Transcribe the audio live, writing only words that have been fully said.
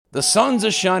The sun's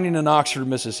a shining in Oxford,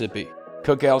 Mississippi.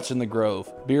 Cookouts in the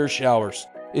Grove, beer showers.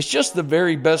 It's just the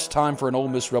very best time for an Ole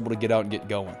Miss Rebel to get out and get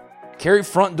going. Carry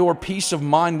front door peace of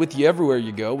mind with you everywhere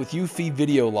you go with UFI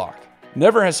Video Lock.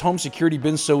 Never has home security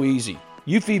been so easy.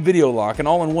 UFI Video Lock, an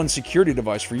all-in-one security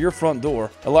device for your front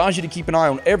door, allows you to keep an eye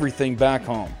on everything back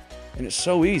home. And it's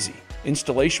so easy.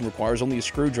 Installation requires only a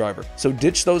screwdriver. So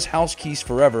ditch those house keys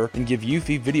forever and give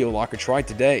UFI Video Lock a try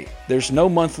today. There's no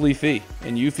monthly fee,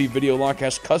 and UFI Video Lock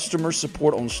has customer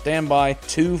support on standby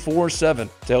 24/7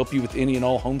 to help you with any and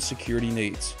all home security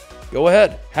needs. Go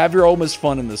ahead, have your Ole Miss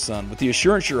fun in the sun with the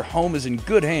assurance your home is in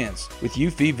good hands with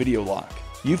UFI Video Lock.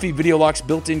 UFI Video Lock's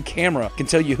built-in camera can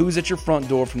tell you who's at your front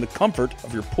door from the comfort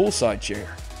of your poolside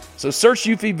chair. So search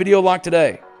UFI Video Lock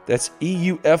today. That's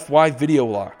EUFY Video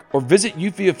Lock. Or visit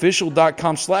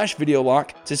UFIofficial.com/Video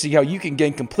Lock to see how you can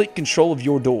gain complete control of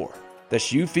your door.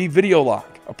 That's UFI Video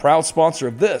Lock, a proud sponsor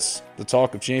of this, the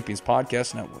Talk of Champions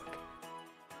Podcast Network.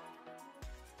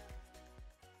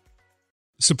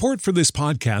 Support for this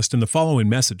podcast and the following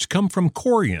message come from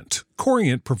Corient.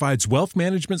 Corient provides wealth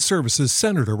management services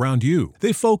centered around you.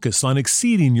 They focus on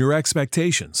exceeding your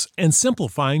expectations and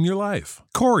simplifying your life.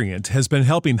 Corient has been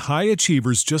helping high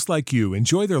achievers just like you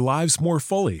enjoy their lives more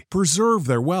fully, preserve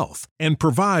their wealth, and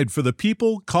provide for the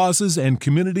people, causes, and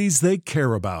communities they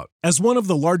care about. As one of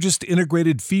the largest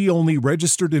integrated fee-only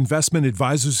registered investment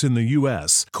advisors in the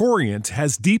U.S., Corient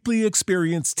has deeply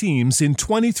experienced teams in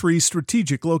 23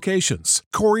 strategic locations.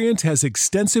 Corient has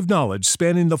extensive knowledge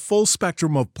spanning the full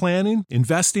spectrum of planning,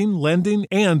 investing, lending,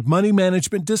 and money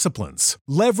management disciplines.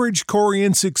 Leverage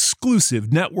Corient's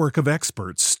exclusive network of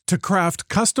experts to craft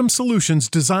custom solutions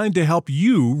designed to help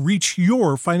you reach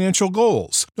your financial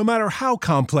goals, no matter how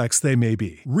complex they may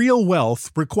be. Real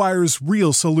wealth requires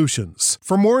real solutions.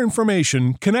 For more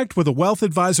information, connect with a wealth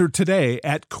advisor today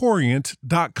at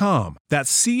Corient.com.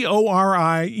 That's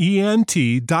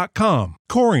Corient.com.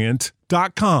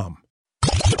 Corient.com.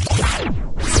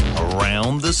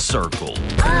 Around the circle.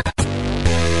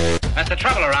 That's the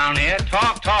trouble around here.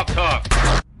 Talk, talk, talk.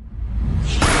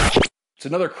 It's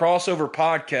another crossover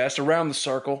podcast, Around the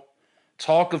Circle.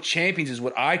 Talk of Champions is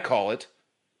what I call it.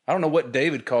 I don't know what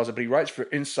David calls it, but he writes for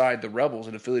Inside the Rebels,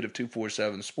 an affiliate of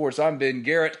 247 Sports. I'm Ben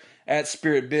Garrett, at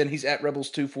Spirit Ben. He's at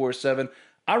Rebels247.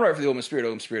 I write for the Ole Miss Spirit,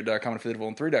 OleMissSpirit.com, and affiliate of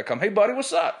On3.com. Hey, buddy,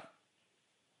 what's up?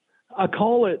 I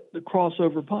call it the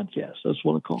crossover podcast. That's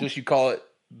what I call it. Just you call it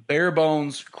bare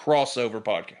bones crossover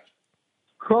podcast.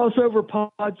 Crossover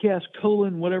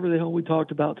podcast, whatever the hell we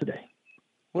talked about today.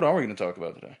 What are we going to talk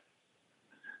about today?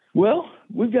 Well,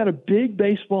 we've got a big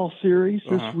baseball series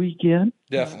this weekend.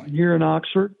 Definitely. Here in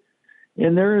Oxford.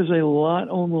 And there is a lot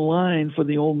on the line for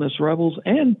the Ole Miss Rebels.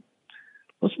 And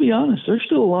let's be honest, there's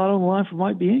still a lot on the line for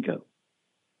Mike Bianco.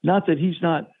 Not that he's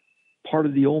not part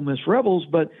of the Ole Miss Rebels,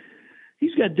 but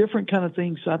he's got different kind of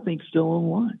things, I think, still on the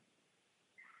line.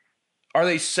 Are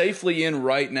they safely in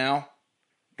right now?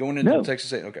 Going into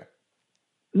Texas A&M? Okay.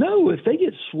 No, if they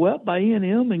get swept by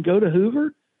E&M and go to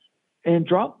Hoover and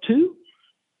drop 2,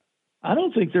 I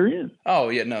don't think they're in. Oh,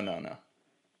 yeah, no.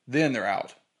 Then they're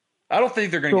out. I don't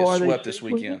think they're going to get swept this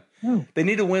weekend. No. They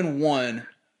need to win 1,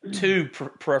 2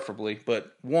 preferably,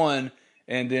 but 1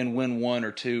 and then win 1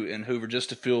 or 2 in Hoover just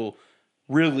to feel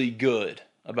really good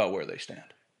about where they stand.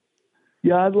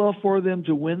 Yeah, I'd love for them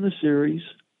to win the series.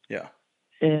 Yeah.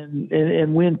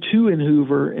 And win 2 in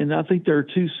Hoover, and I think they're a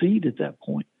 2 seed at that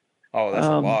point. Oh, that's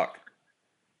a lock.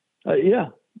 Yeah,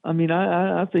 I mean,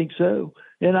 I think so.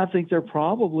 And I think they're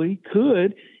probably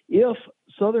could, if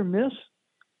Southern Miss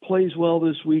plays well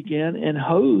this weekend and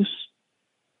hosts,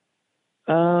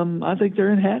 I think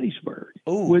they're in Hattiesburg.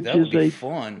 Oh, that would be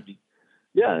fun.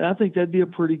 Yeah, I think that'd be a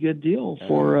pretty good deal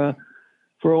for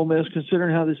Ole Miss,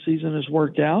 considering how this season has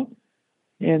worked out.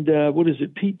 And what is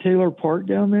it, Pete Taylor Park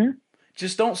down there?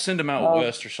 Just don't send them out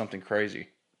west or something crazy,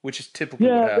 which is typically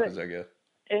what happens, I guess.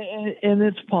 And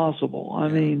it's possible. I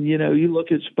mean, you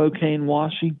look at Spokane,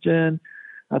 Washington.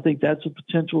 I think that's a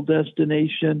potential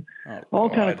destination. All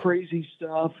kind of crazy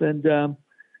stuff. And,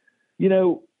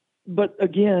 but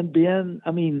again, Ben,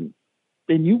 I mean,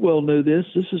 and you well know this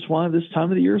is why this time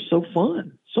of the year is so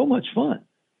fun, so much fun.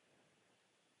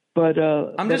 But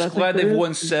I'm just glad they've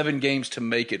won 7 games to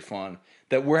make it fun.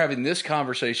 That we're having this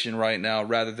conversation right now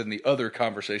rather than the other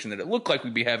conversation that it looked like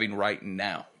we'd be having right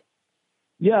now.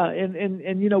 Yeah,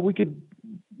 and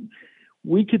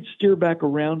we could steer back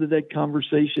around to that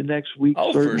conversation next week.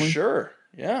 Oh, certainly. For sure,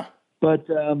 yeah. But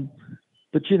hey,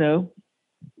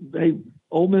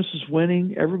 Ole Miss is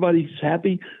winning. Everybody's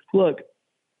happy. Look,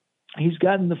 he's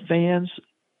gotten the fans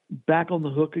back on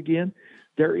the hook again.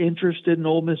 They're interested in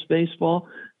Ole Miss baseball.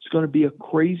 It's going to be a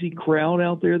crazy crowd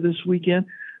out there this weekend.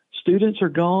 students are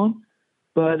gone,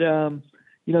 but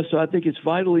so I think it's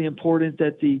vitally important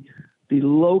that the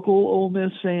local Ole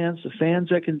Miss fans, the fans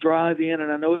that can drive in,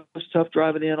 and I know it's tough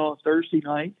driving in on Thursday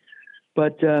night,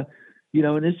 but and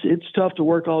it's tough to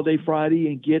work all day Friday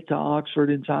and get to Oxford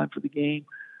in time for the game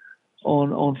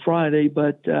on Friday,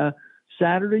 but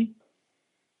Saturday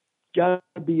got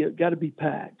to be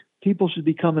packed. People should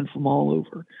be coming from all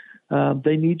over.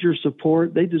 They need your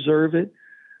support. They deserve it.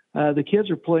 The kids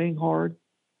are playing hard,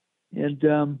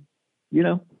 and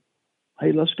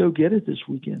hey, let's go get it this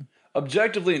weekend.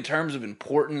 Objectively, in terms of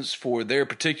importance for their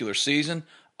particular season,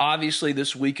 obviously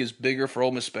this week is bigger for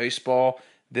Ole Miss baseball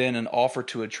than an offer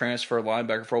to a transfer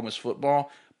linebacker for Ole Miss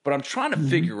football. But I'm trying to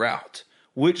figure out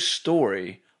which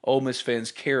story Ole Miss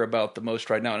fans care about the most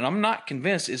right now. And I'm not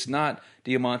convinced it's not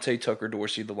Diamante Tucker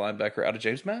Dorsey, the linebacker out of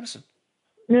James Madison.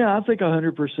 Yeah, I think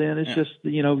 100%. It's just,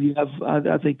 you have,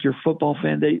 I think your football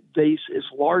fan base is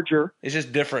larger. It's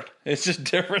just different.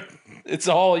 It's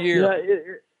all year.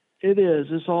 Yeah, it is.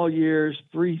 It's all years,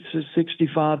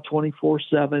 365,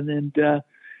 24/7. And,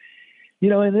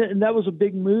 and that was a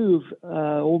big move.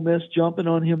 Ole Miss jumping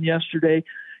on him yesterday.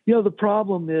 The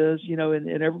problem is,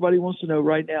 and everybody wants to know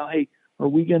right now, hey, are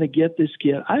we going to get this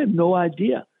kid? I have no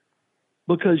idea,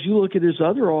 because you look at his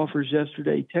other offers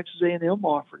yesterday. Texas A&M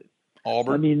offered it.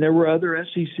 Auburn. I mean, there were other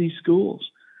SEC schools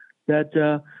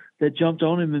that jumped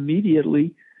on him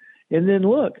immediately. And then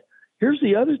look, here's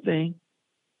the other thing.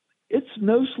 It's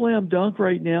no slam dunk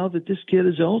right now that this kid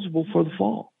is eligible for the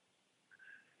fall.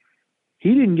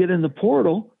 He didn't get in the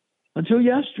portal until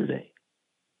yesterday.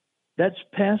 That's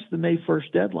past the May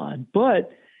 1st deadline.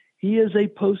 But he is a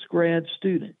post-grad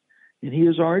student, and he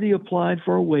has already applied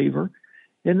for a waiver,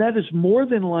 and that is more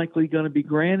than likely going to be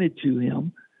granted to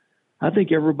him. I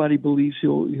think everybody believes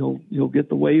he'll get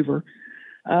the waiver.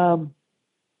 So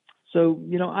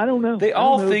I don't know. They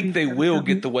all think they will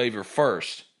get the waiver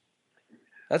first.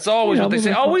 That's always what they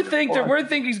say. Oh, we think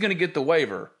he's going to get the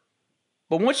waiver.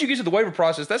 But once you get to the waiver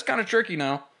process, that's kind of tricky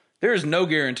now. There is no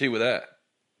guarantee with that.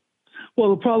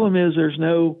 Well, the problem is there's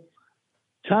no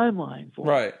timeline for it.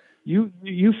 Right.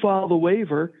 You file the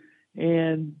waiver,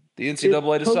 and the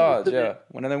NCAA decides,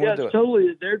 when they want to do it. Totally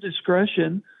at their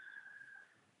discretion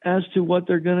as to what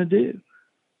they're going to do.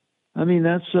 I mean,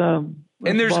 that's and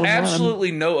there's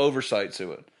absolutely no oversight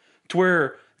to it, to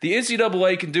where the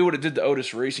NCAA can do what it did to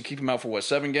Otis Reese and keep him out for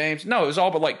 7 games? No, it was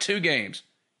all but 2 games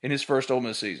in his first Ole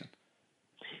Miss season.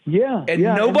 Yeah, and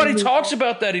nobody talks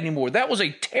about that anymore. That was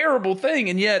a terrible thing,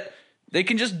 and yet they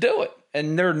can just do it,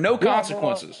 and there are no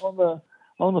consequences.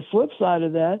 On the flip side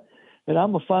of that, and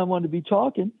I'm a fine one to be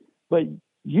talking, but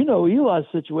Eli's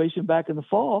situation back in the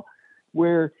fall,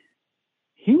 where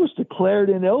he was declared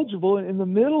ineligible in the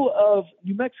middle of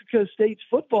New Mexico State's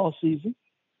football season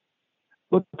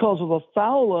because of a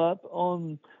foul-up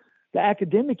on the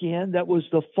academic end that was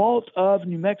the fault of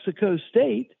New Mexico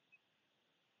State.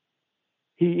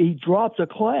 He dropped a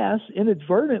class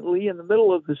inadvertently in the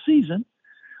middle of the season,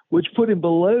 which put him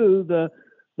below the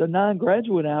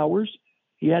non-graduate hours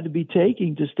he had to be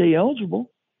taking to stay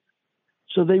eligible.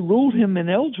 So they ruled him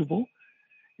ineligible.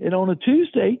 And on a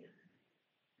Tuesday,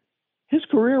 his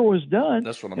career was done.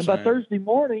 That's what I'm saying. And by Thursday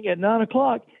morning at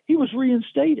 9:00, he was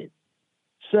reinstated.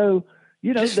 So,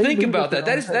 just think about that.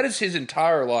 That is his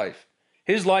entire life.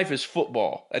 His life is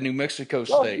football at New Mexico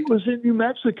State. Well, he was in New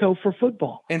Mexico for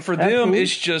football. And for them,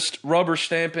 it's just rubber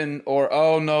stamping or,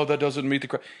 oh, no, that doesn't meet the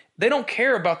criteria. They don't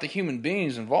care about the human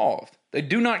beings involved. They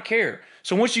do not care.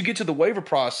 So once you get to the waiver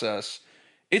process,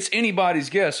 it's anybody's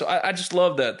guess. So I just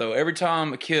love that, though. Every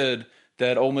time a kid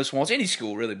that Ole Miss wants, any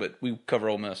school really, but we cover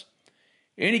Ole Miss,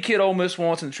 any kid Ole Miss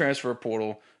wants in the transfer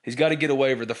portal, he's got to get a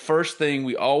waiver. The first thing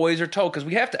we always are told, because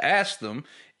we have to ask them,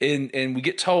 and we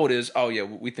get told is, oh, yeah,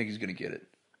 we think he's going to get it.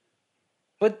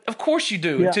 But of course you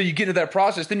do until you get to that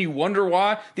process. Then you wonder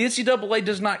why. The NCAA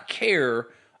does not care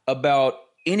about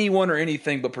anyone or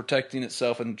anything but protecting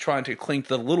itself and trying to cling to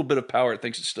the little bit of power it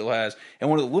thinks it still has.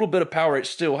 And one of the little bit of power it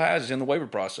still has is in the waiver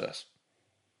process.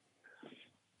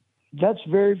 That's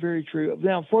very, very true.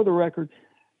 Now, for the record,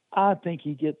 I think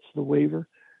he gets the waiver.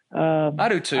 I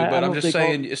do too, but I'm just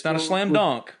saying it's not a slam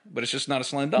dunk, but it's just not a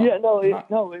slam dunk. Yeah, no,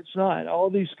 it's not. All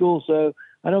these schools, so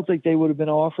I don't think they would have been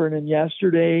offering him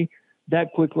yesterday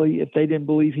that quickly if they didn't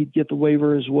believe he'd get the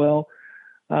waiver as well.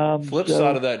 Flip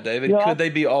side of that, David, could they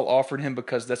be all offering him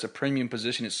because that's a premium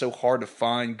position? It's so hard to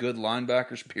find good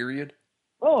linebackers, period?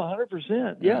 Oh,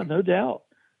 100%. Yeah, no doubt.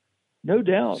 No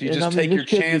doubt. So you just take your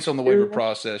chance on the waiver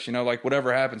process.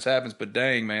 Whatever happens, happens. But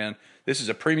dang, man, this is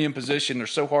a premium position. They're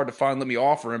so hard to find. Let me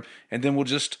offer him, and then we'll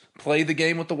just play the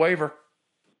game with the waiver.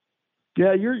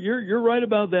 Yeah, you're right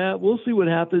about that. We'll see what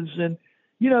happens. And,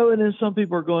 And then some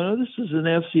people are going, oh, this is an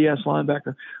FCS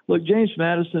linebacker. Look, James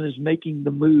Madison is making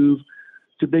the move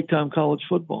to big-time college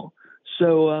football.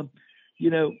 So,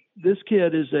 this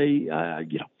kid is he's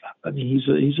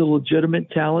a legitimate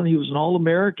talent. He was an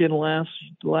All-American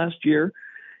last year.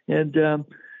 And,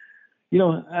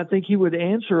 I think he would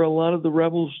answer a lot of the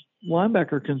Rebels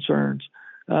linebacker concerns.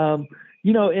 And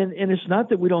it's not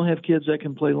that we don't have kids that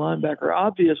can play linebacker.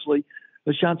 Obviously,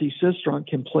 Ashanti Sistrunk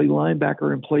can play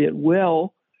linebacker and play it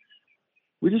well.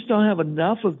 We just don't have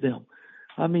enough of them.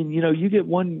 I mean, you get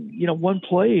one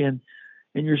play and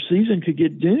your season could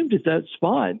get doomed at that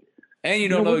spot. And you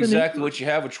don't know exactly what you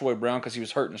have with Troy Brown because he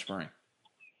was hurt in the spring.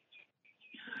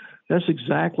 That's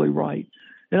exactly right.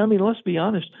 And I mean, let's be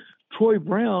honest. Troy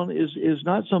Brown is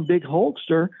not some big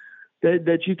hulkster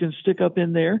that you can stick up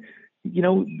in there.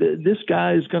 This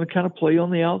guy is going to kind of play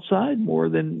on the outside more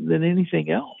than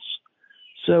anything else.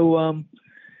 So,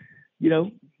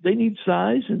 they need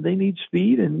size and they need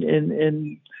speed,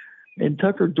 and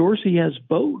Tucker Dorsey has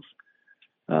both.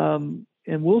 And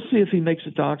we'll see if he makes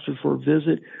it to Oxford for a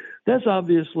visit. That's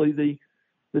obviously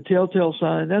the telltale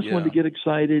sign. That's when to get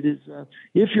excited is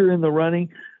if you're in the running.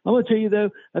 I'm going to tell you,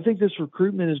 though, I think this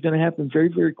recruitment is going to happen very,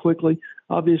 very quickly.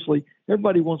 Obviously,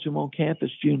 everybody wants him on campus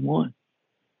June 1.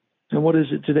 And what is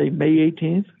it today, May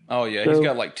 18th? Oh, yeah, he's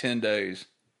got like 10 days.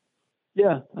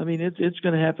 Yeah, I mean, it's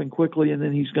going to happen quickly, and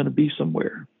then he's going to be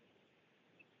somewhere.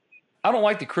 I don't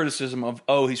like the criticism of,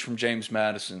 he's from James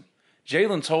Madison.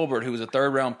 Jalen Tolbert, who was a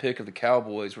third-round pick of the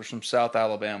Cowboys, was from South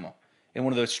Alabama in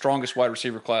one of the strongest wide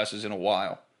receiver classes in a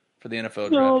while for the NFL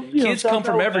draft. Kids come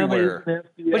from everywhere.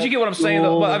 But you get what I'm saying,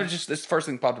 though? Well, that's the first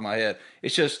thing that popped in my head.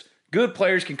 It's just good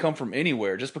players can come from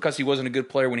anywhere. Just because he wasn't a good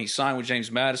player when he signed with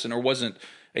James Madison or wasn't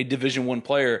a Division I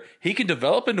player, he can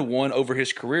develop into one over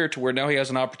his career to where now he has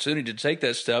an opportunity to take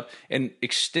that step and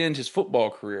extend his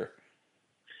football career.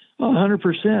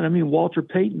 100%. I mean, Walter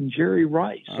Payton, Jerry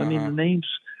Rice. I mean, the names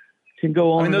can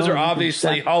go on. I mean, those are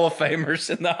obviously Hall of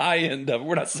Famers in the high end of it.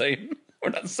 We're not saying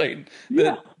that.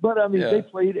 Yeah, but I mean, they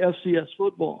played FCS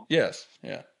football. Yes.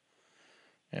 Yeah.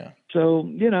 So,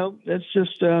 that's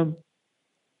just I'm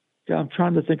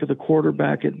trying to think of the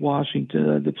quarterback at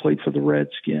Washington that played for the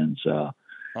Redskins.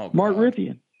 Mark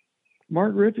Ripien.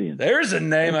 There's a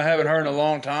name I haven't heard in a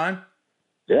long time.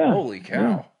 Yeah. Holy cow.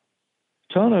 Yeah.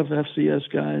 Ton of FCS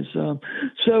guys.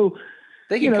 So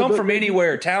they can come from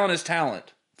anywhere. Talent is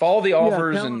talent. Follow the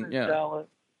offers talent.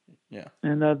 Yeah.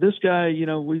 And this guy,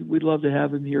 we'd love to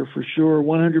have him here for sure.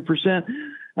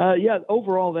 100%.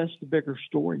 Overall, that's the bigger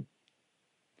story.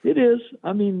 It is.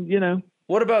 I mean,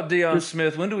 What about Deion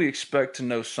Smith? When do we expect to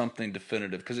know something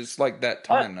definitive? Because it's like that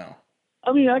time now.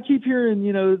 I mean, I keep hearing,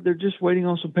 they're just waiting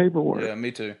on some paperwork. Yeah,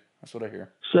 me too. That's what I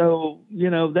hear. So,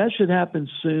 that should happen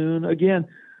soon. Again,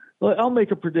 I'll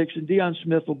make a prediction. Deion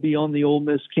Smith will be on the Ole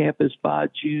Miss campus by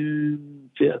June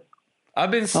 5th.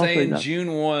 I've been saying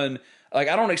June 1. Like,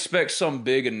 I don't expect some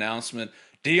big announcement.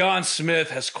 Deion Smith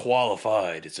has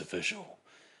qualified. It's official.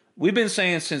 We've been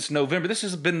saying since November. This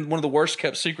has been one of the worst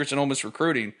kept secrets in Ole Miss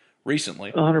recruiting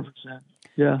recently. 100%.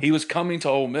 Yeah. He was coming to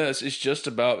Ole Miss. It's just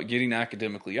about getting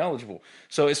academically eligible.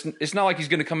 So it's not like he's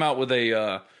going to come out with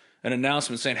an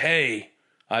announcement saying, hey,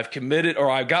 I've committed or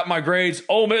I've got my grades.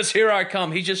 Ole Miss, here I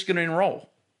come. He's just going to enroll.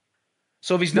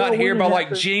 So if he's not here by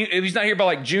June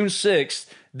 6th,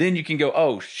 then you can go,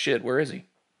 oh shit, where is he?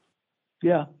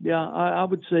 Yeah, I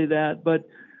would say that. But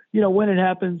when it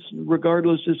happens,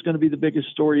 regardless, it's going to be the biggest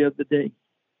story of the day.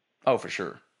 Oh, for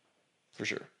sure.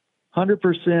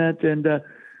 100%. And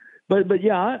but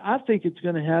yeah, I think it's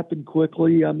going to happen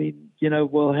quickly. I mean,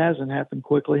 it hasn't happened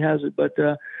quickly, has it? But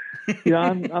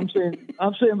I'm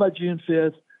saying by June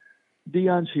 5th,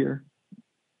 Deion's here,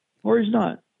 or he's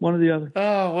not. One or the other.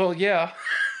 Oh well, yeah.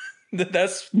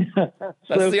 that's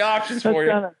the options for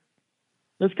you.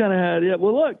 That's kind of how it is.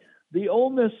 Well, look, the Ole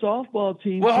Miss softball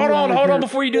team. Well, hold on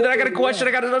before you do that. I got a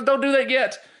question. Don't do that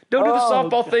yet. Don't do the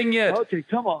softball thing yet. Okay,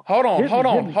 come on. Hold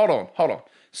on.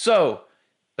 So,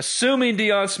 assuming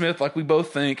Deion Smith, like we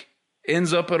both think,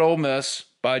 ends up at Ole Miss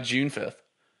by June 5th,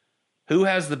 who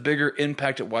has the bigger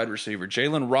impact at wide receiver,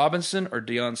 Jalen Robinson or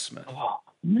Deion Smith? Oh,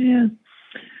 man.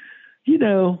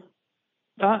 Jalen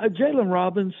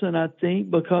Robinson, I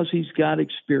think, because he's got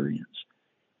experience.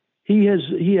 He has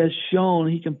shown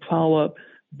he can pile up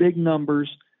big numbers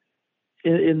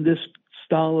in this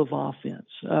style of offense.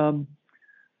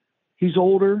 He's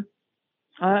older.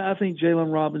 I think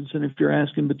Jalen Robinson, if you're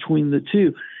asking between the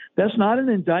two. That's not an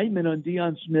indictment on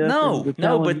Deion Smith. No,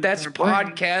 but that's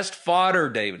podcast fodder,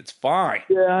 David. It's fine.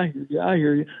 Yeah, I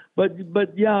hear you.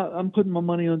 But yeah, I'm putting my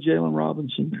money on Jalen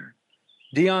Robinson there.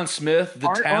 Deion Smith, the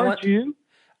talent. Aren't you?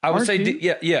 I would say,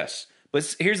 yes.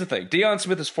 But here's the thing. Deion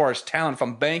Smith, as far as talent, if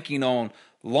I'm banking on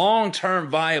long-term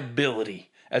viability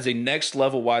as a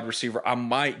next-level wide receiver, I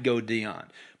might go Deion.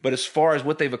 But as far as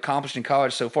what they've accomplished in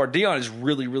college so far, Deion is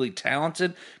really, really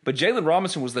talented. But Jalen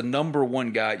Robinson was the number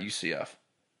one guy at UCF.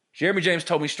 Jeremy James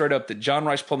told me straight up that John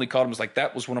Rice Plumlee called him, was like,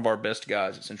 that was one of our best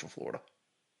guys at Central Florida.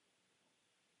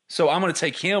 So I'm going to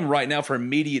take him right now for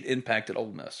immediate impact at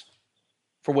Ole Miss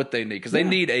for what they need. Because they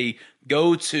need a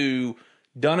go-to,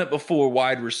 done-it-before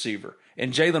wide receiver.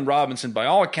 And Jalen Robinson, by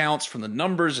all accounts, from the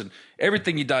numbers and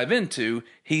everything you dive into,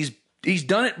 he's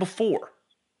done it before.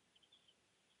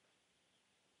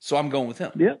 So I'm going with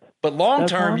him. Yeah. But long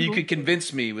term, you could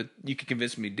convince me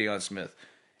Deion Smith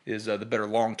is the better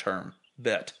long term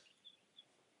bet.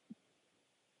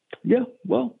 Yeah.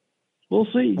 Well, we'll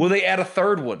see. Will they add a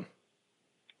third one?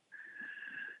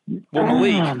 Well,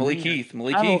 Malik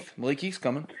Heath's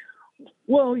coming.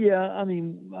 Well, yeah. I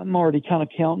mean, I'm already kind of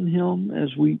counting him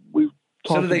as we talked about.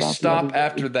 So do they stop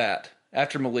after that?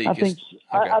 After Malik? I think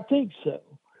so.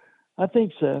 I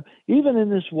think so. Even in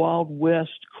this Wild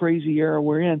West crazy era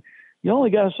we're in, you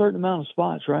only got a certain amount of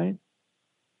spots, right?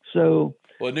 So,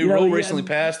 well, a new rule recently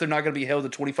passed. They're not going to be held to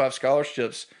 25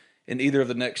 scholarships in either of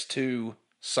the next two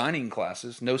signing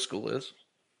classes. No school is.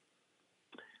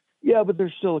 Yeah, but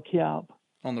there's still a cap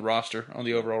on the roster, on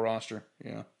the overall roster.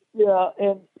 Yeah. Yeah,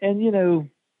 and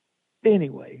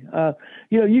anyway,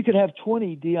 you could have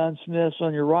 20 Deion Smiths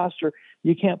on your roster.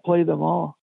 You can't play them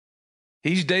all.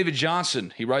 He's David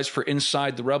Johnson. He writes for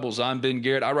Inside the Rebels. I'm Ben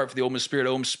Garrett. I write for the Ole Miss Spirit,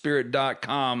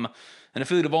 OleMissSpirit.com, an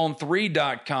affiliate of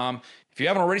On3.com. If you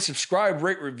haven't already, subscribe,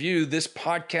 rate, review this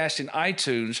podcast in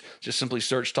iTunes. Just simply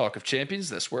search Talk of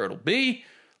Champions. That's where it'll be.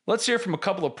 Let's hear from a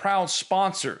couple of proud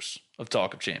sponsors of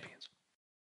Talk of Champions.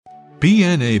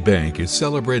 BNA Bank is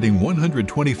celebrating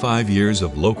 125 years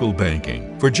of local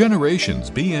banking. For generations,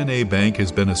 BNA Bank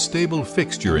has been a stable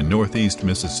fixture in Northeast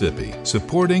Mississippi,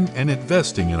 supporting and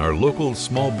investing in our local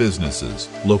small businesses,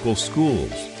 local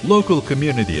schools, local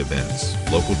community events,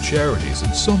 local charities,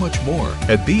 and so much more.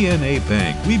 At BNA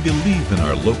Bank, we believe in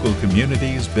our local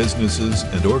communities, businesses,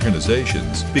 and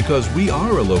organizations because we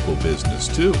are a local business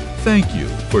too. Thank you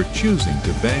for choosing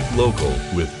to bank local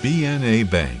with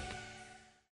BNA Bank.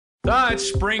 It's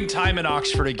springtime in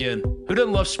Oxford again. Who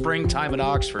doesn't love springtime in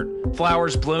Oxford?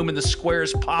 Flowers blooming, the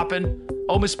squares popping.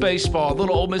 Ole Miss baseball,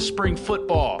 little Ole Miss spring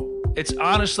football. It's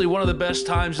honestly one of the best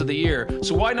times of the year,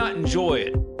 so why not enjoy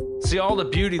it? See all the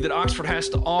beauty that Oxford has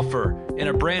to offer in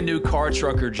a brand new car,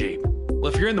 truck, or Jeep.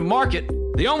 Well, if you're in the market,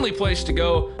 the only place to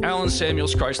go, Allen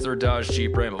Samuels Chrysler Dodge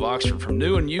Jeep Ram of Oxford. From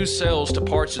new and used sales to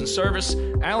parts and service,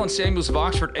 Allen Samuels of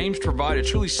Oxford aims to provide a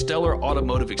truly stellar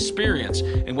automotive experience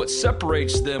and what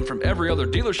separates them from every other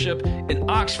dealership in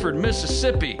Oxford,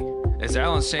 Mississippi. As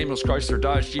Allen Samuels Chrysler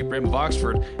Dodge Jeep Ram of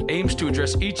Oxford aims to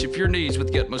address each of your needs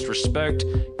with the utmost respect,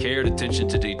 care, and attention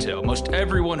to detail. Most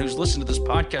everyone who's listened to this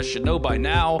podcast should know by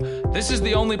now, this is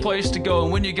the only place to go.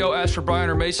 And when you go, ask for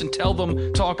Brian or Mason, tell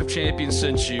them Talk of Champions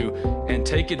sent you, and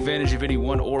take advantage of any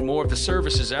one or more of the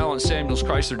services Allen Samuels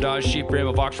Chrysler Dodge Jeep Ram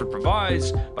of Oxford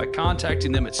provides by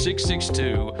contacting them at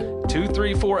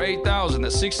 662-234-8000.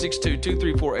 That's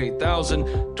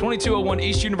 662-234-8000, 2201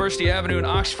 East University Avenue in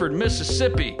Oxford,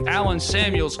 Mississippi. Allen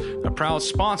Samuels, a proud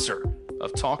sponsor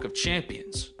of Talk of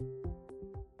Champions.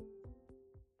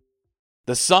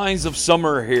 The signs of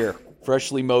summer are here.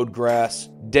 Freshly mowed grass,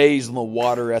 days on the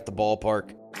water at the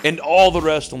ballpark, and all the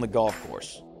rest on the golf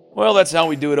course. Well, that's how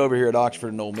we do it over here at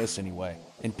Oxford and Ole Miss anyway.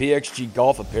 And PXG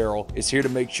Golf Apparel is here to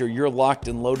make sure you're locked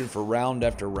and loaded for round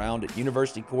after round at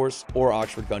University Course or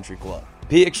Oxford Country Club.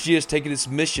 PXG has taken its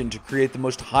mission to create the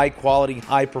most high-quality,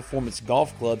 high-performance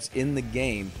golf clubs in the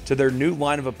game to their new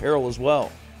line of apparel as well.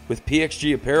 With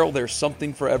PXG Apparel, there's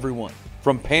something for everyone.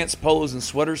 From pants, polos, and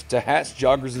sweaters to hats,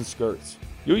 joggers, and skirts.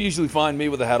 You'll usually find me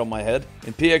with a hat on my head,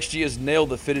 and PXG has nailed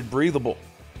the fitted breathable.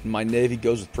 And my navy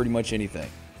goes with pretty much anything.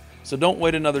 So don't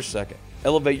wait another second.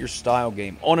 Elevate your style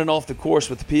game on and off the course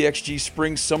with the PXG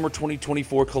Spring Summer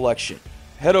 2024 collection.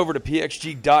 Head over to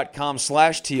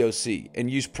pxg.com/TOC and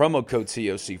use promo code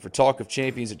TOC for Talk of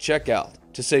Champions at checkout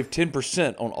to save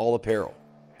 10% on all apparel.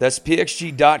 That's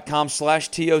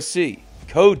pxg.com/TOC,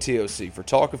 code TOC for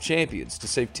Talk of Champions to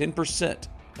save 10%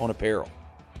 on apparel.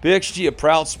 PXG, a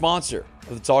proud sponsor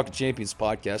of the Talk of Champions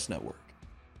podcast network.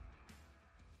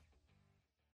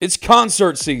 It's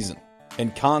concert season,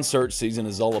 and concert season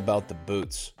is all about the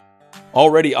boots.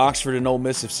 Already, Oxford and Ole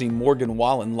Miss have seen Morgan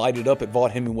Wallen light it up at Vaught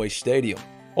Hemingway Stadium.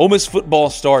 Ole Miss football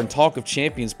star and Talk of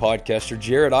Champions podcaster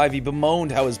Jared Ivey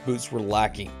bemoaned how his boots were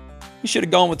lacking. He should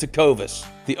have gone with Tecovas,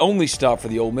 the only stop for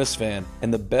the Ole Miss fan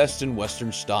and the best in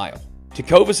Western style.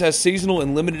 Tecovas has seasonal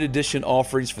and limited edition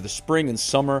offerings for the spring and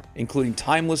summer, including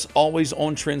timeless, always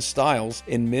on-trend styles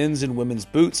in men's and women's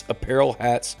boots, apparel,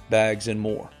 hats, bags, and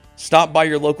more. Stop by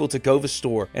your local Tecovas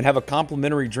store and have a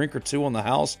complimentary drink or two on the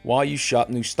house while you shop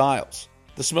new styles.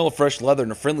 The smell of fresh leather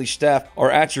and a friendly staff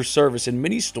are at your service, and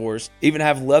many stores even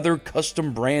have leather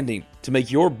custom branding to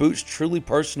make your boots truly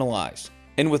personalized.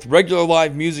 And with regular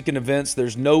live music and events,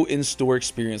 there's no in-store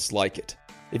experience like it.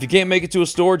 If you can't make it to a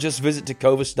store, just visit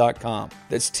tecovas.com.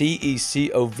 That's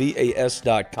TECOVAS.com.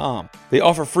 They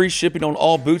offer free shipping on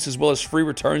all boots as well as free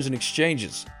returns and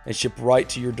exchanges and ship right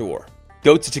to your door.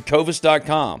 Go to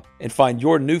tecovas.com and find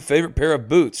your new favorite pair of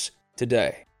boots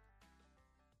today.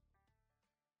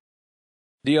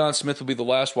 Deion Smith will be the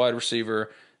last wide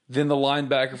receiver, then the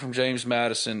linebacker from James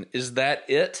Madison. Is that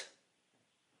it?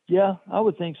 Yeah, I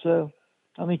would think so.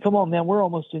 I mean, come on, man. We're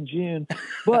almost in June.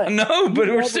 But no, but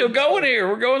we're still going here.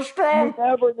 We're going strong. You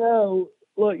never know.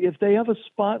 Look, if they have a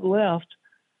spot left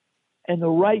and the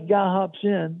right guy hops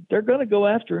in, they're going to go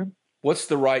after him. What's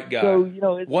the right guy? So,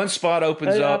 one spot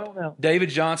opens up. I don't know. David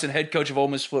Johnson, head coach of Ole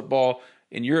Miss football.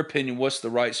 In your opinion, what's the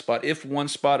right spot? If one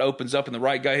spot opens up and the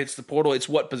right guy hits the portal, it's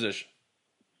what position?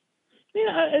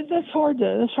 Yeah, that's hard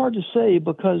to say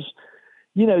because,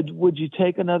 would you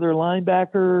take another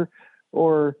linebacker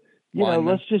or – lineman.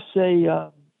 Let's just say,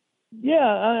 I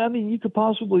mean, you could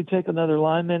possibly take another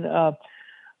lineman.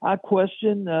 I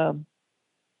question a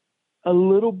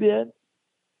little bit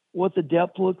what the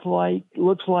depth looks like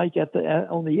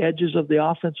on the edges of the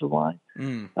offensive line.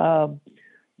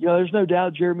 There's no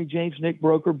doubt Jeremy James, Nick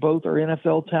Broker, both are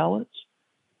NFL talents.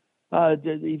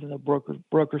 Even though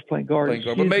Broker's playing guard.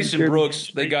 But Mason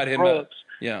Brooks, they got him out.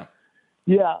 Yeah.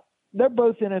 Yeah, they're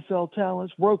both NFL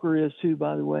talents. Broker is too,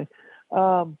 by the way.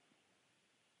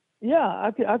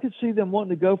 I could see them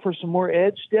wanting to go for some more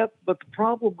edge depth, but the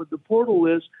problem with the portal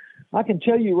is, I can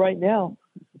tell you right now,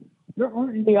 there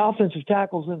aren't any offensive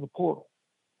tackles in the portal.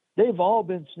 They've all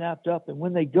been snapped up, and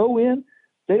when they go in,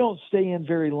 they don't stay in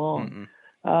very long.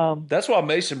 That's why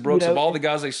Mason Brooks, of all the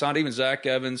guys they signed, even Zach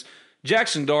Evans,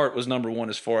 Jackson Dart was number one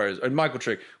as far as, or Michael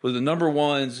Trick was the number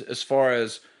ones as far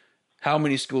as how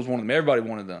many schools wanted them. Everybody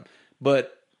wanted them.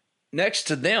 But next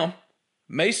to them,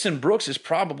 Mason Brooks is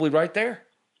probably right there.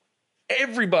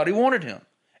 Everybody wanted him.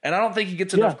 And I don't think he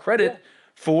gets enough credit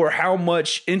for how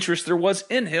much interest there was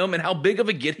in him and how big of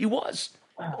a get he was.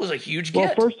 It was a huge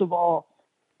get. Well, first of all,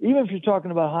 even if you're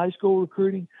talking about high school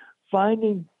recruiting,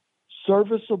 finding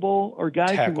serviceable or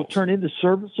guys who will turn into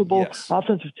serviceable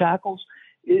offensive tackles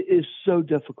is so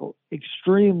difficult,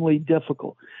 extremely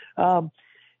difficult. And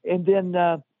then,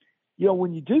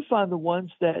 when you do find the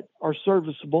ones that are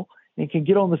serviceable and can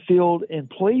get on the field and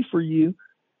play for you,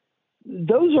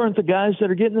 those aren't the guys that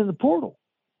are getting in the portal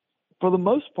for the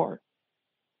most part.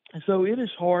 And so it is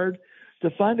hard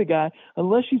to find a guy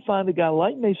unless you find a guy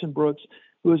like Mason Brooks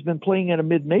who has been playing at a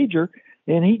mid-major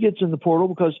and he gets in the portal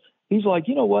because he's like,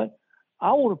 you know what?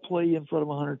 I want to play in front of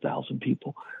 100,000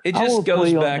 people. It just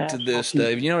goes back to this,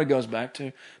 Dave. You know what it goes back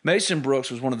to? Mason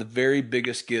Brooks was one of the very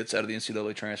biggest gets out of the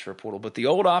NCAA transfer portal. But the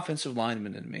old offensive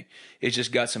lineman in me, it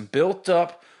just got some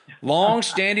built-up,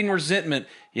 long-standing resentment.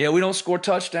 Yeah, we don't score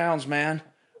touchdowns, man.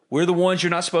 We're the ones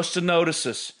you're not supposed to notice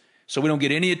us, so we don't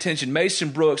get any attention. Mason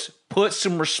Brooks, put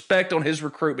some respect on his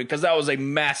recruitment because that was a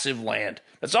massive land.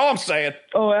 That's all I'm saying.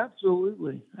 Oh,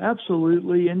 absolutely.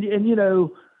 Absolutely. And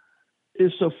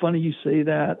it's so funny you say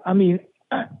that. I mean,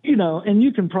 and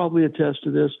you can probably attest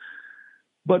to this,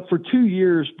 but for 2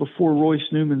 years before Royce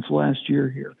Newman's last year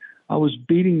here, I was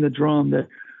beating the drum that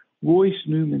Royce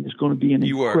Newman is going to be an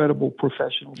incredible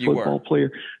professional football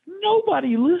player.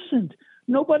 Nobody listened.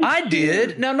 Nobody. I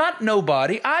did. Now, not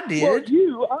nobody. I did.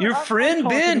 Well, Your friend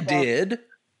Ben did.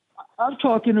 I'm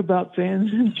talking about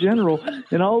fans in general,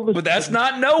 and all of a But that's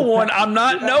not no one. I'm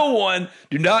not no one.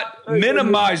 Do not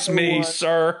minimize me,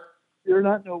 sir. You're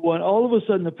not no one. All of a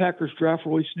sudden, the Packers draft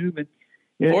Royce Newman,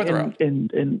 Fourth round,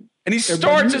 and he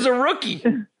starts as a rookie.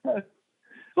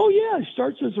 Oh yeah, he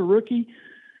starts as a rookie.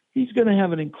 He's going to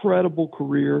have an incredible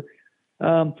career.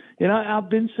 And I've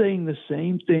been saying the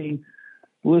same thing.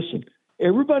 Listen,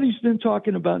 everybody's been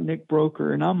talking about Nick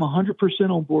Broker, and I'm 100%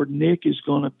 on board. Nick is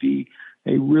going to be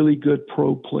a really good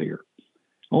pro player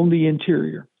on the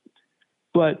interior.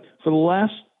 But for the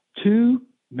last 2,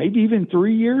 maybe even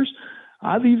 3 years,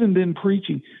 I've even been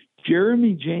preaching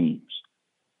Jeremy James.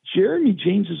 Jeremy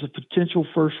James is a potential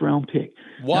first-round pick.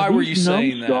 Why were you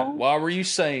saying that? Why were you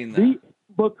saying that?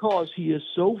 Because he is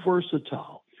so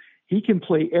versatile. He can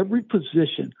play every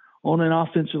position on an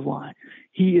offensive line.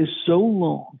 He is so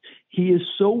long. He is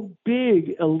so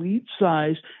big, elite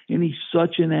size, and he's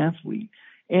such an athlete.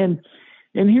 And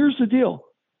here's the deal.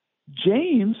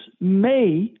 James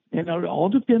may, and it all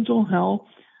depends on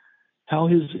how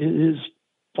his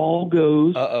fall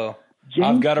goes. Uh-oh. James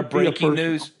I've got a could be breaking first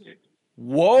news. round pick.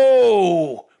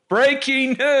 Whoa! Breaking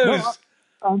news! No,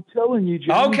 I'm telling you,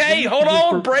 Jeremy. Okay, James hold could be a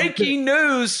on. first round pick. Breaking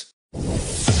news.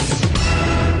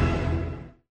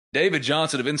 David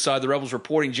Johnson of Inside the Rebels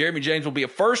reporting Jeremy James will be a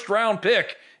first-round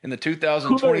pick in the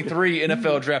 2023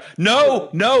 NFL Draft.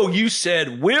 No, you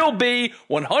said will be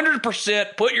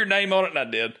 100%. Put your name on it, and I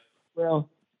did. Well,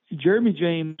 Jeremy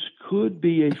James could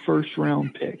be a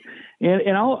first-round pick.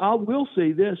 And I will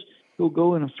say this. He'll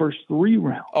go in the first 3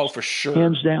 rounds. Oh, for sure.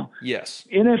 Hands down. Yes.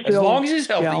 NFL As long as he's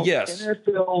healthy, scouts, yes.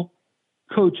 NFL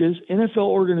coaches, NFL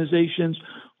organizations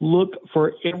look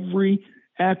for every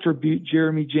attribute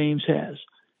Jeremy James has.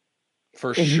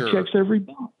 For and sure. He checks every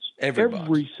box.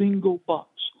 Every single box.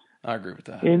 I agree with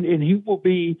that. And he will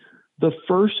be the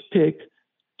first pick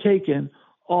taken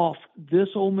off this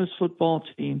Ole Miss football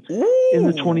team in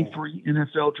the 23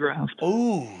 NFL Draft.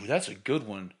 Ooh, that's a good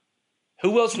one.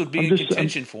 Who else would be in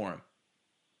contention for him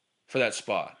for that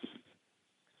spot?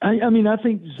 I mean, I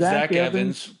think Zach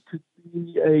Evans could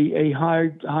be a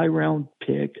high round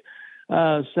pick,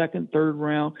 second, third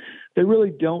round. They really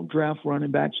don't draft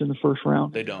running backs in the first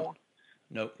round. They don't.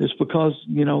 Nope. It's because,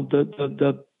 the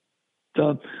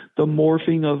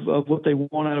morphing of what they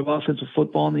want out of offensive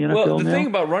football in the NFL. Well, the thing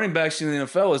about running backs in the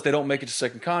NFL is they don't make it to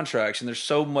second contracts, and there's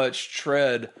so much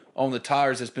tread on the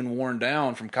tires that's been worn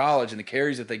down from college and the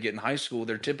carries that they get in high school.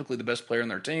 They're typically the best player on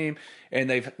their team, and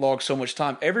they've logged so much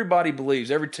time. Everybody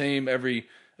believes, every team, every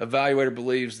evaluator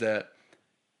believes that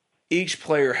each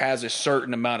player has a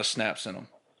certain amount of snaps in them.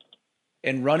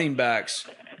 And running backs,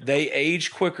 they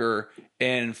age quicker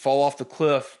and fall off the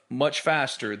cliff much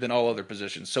faster than all other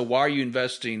positions. So why are you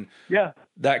investing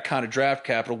that kind of draft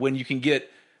capital when you can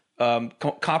get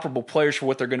comparable players for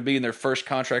what they're going to be in their first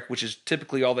contract, which is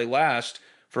typically all they last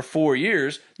for 4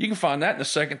 years? You can find that in the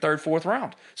second, third, fourth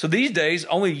round. So these days,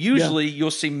 only usually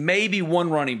you'll see maybe one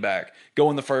running back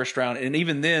go in the first round. And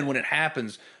even then, when it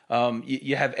happens,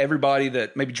 you have everybody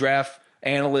that maybe draft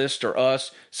analysts or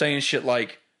us saying shit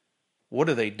like, what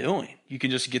are they doing? You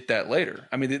can just get that later.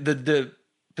 I mean, the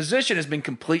position has been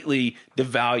completely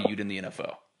devalued in the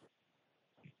NFL.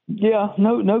 Yeah,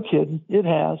 no kidding. It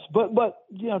has. But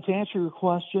to answer your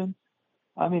question,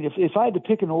 I mean, if I had to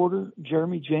pick an order,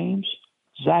 Jeremy James,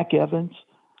 Zach Evans,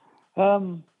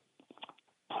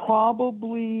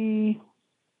 probably.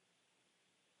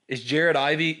 Is Jared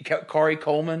Ivey, Kari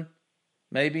Coleman,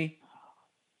 maybe?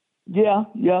 Yeah,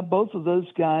 both of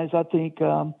those guys, I think.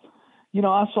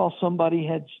 I saw somebody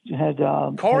had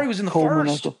Kari was in the Coleman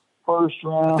first. as the first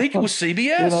round. I think it was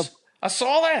CBS. I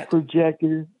saw that.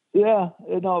 Projected. Yeah,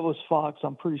 no, it was Fox.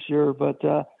 I'm pretty sure, but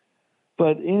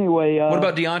anyway. What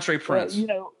about DeAndre Prince?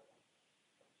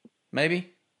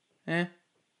 Maybe.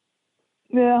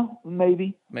 Yeah,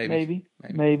 maybe. But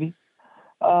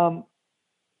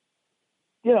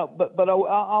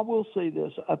I will say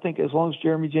this. I think as long as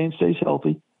Jeremy James stays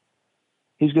healthy,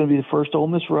 he's going to be the first Ole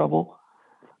Miss Rebel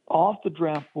off the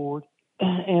draft board.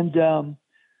 And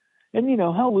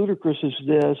how ludicrous is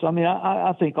this? I mean,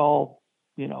 I think all,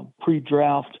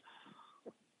 pre-draft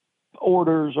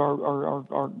orders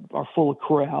are full of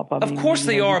crap. Of course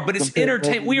they are, but it's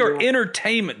entertainment. We are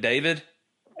entertainment, David.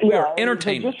 We are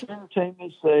entertainment. Just for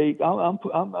entertainment's sake,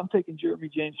 I'm taking Jeremy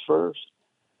James first.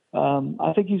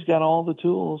 I think he's got all the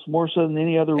tools, more so than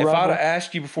any other. If I'd have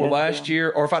asked you before last year,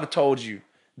 or if I'd have told you,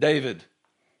 David,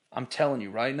 I'm telling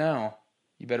you right now,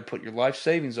 you better put your life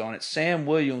savings on it. Sam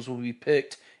Williams will be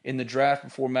picked in the draft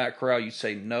before Matt Corral. You'd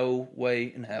say, no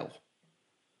way in hell.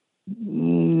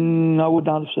 I would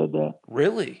not have said that.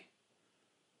 Really?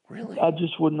 I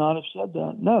just would not have said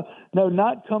that. No,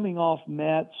 not coming off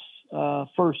Matt's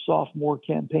first sophomore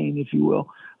campaign, if you will.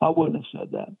 I wouldn't have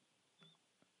said that.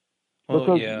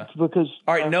 Because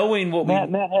all right, knowing what Matt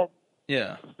had.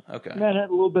 Yeah. Okay. Matt had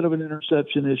a little bit of an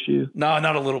interception issue. No,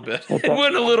 not a little bit. It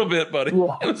wasn't a little bit, buddy.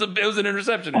 Yeah. It was an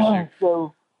interception issue.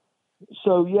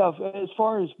 So yeah, as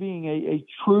far as being a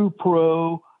true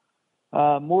pro,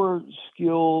 more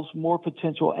skills, more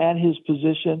potential at his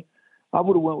position, I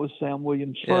would have went with Sam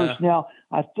Williams first. Yeah. Now,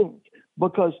 I think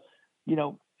because,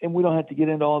 and we don't have to get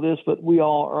into all this, but we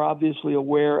all are obviously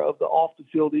aware of the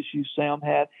off-the-field issues Sam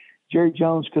had. Jerry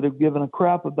Jones could have given a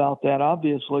crap about that,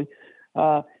 obviously.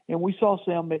 And we saw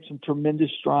Sam make some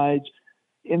tremendous strides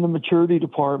in the maturity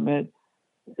department,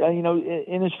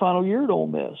 in his final year at Ole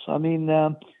Miss. I mean,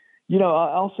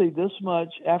 I'll say this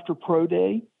much. After Pro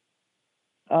Day,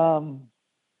 Sam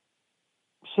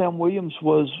Williams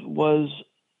was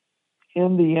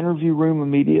in the interview room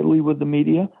immediately with the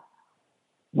media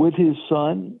with his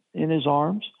son in his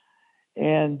arms.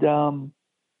 And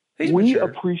He's we mature.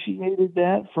 appreciated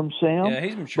that from Sam. Yeah,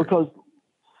 he's mature. Because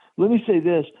let me say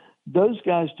this, those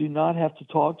guys do not have to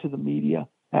talk to the media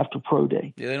after pro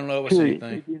day. Yeah, they don't know us Period.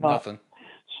 anything. Nothing.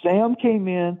 Sam came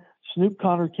in, Snoop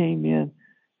Connor came in,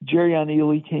 Jerrion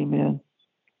Ely came in.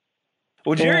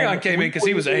 Well, Jerrion came in because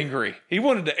he was angry. He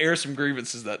wanted to air some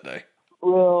grievances that day.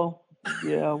 Well,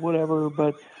 yeah, whatever.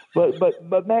 But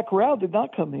Matt Corral did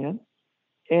not come in,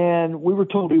 and we were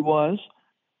told he was,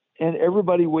 and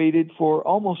everybody waited for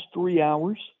almost 3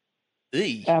 hours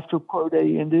after pro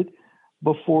day ended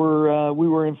before we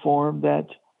were informed that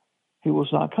he was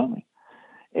not coming.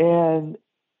 And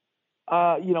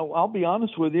I'll be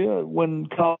honest with you, when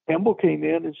Kyle Campbell came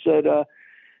in and said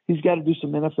he's got to do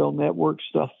some NFL Network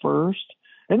stuff first,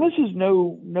 and this is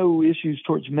no issues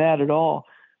towards Matt at all,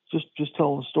 just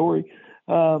telling the story.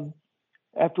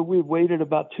 After we had waited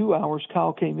about 2 hours,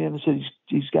 Kyle came in and said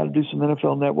he's got to do some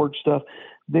NFL Network stuff.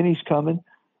 Then he's coming.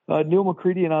 Neil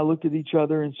McCready and I looked at each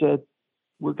other and said,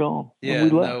 "We're gone." Yeah,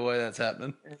 no way that's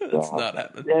happening. It's not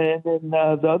happening. And then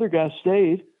the other guy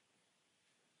stayed,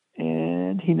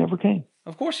 and he never came.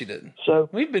 Of course he didn't. So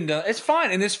we've been done. It's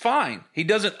fine, and it's fine. He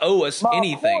doesn't owe us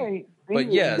anything.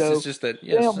 But yes, it's just that.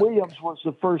 Yes, Sam Williams was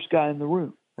the first guy in the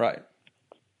room. Right.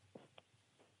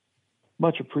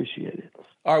 Much appreciated.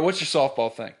 All right, what's your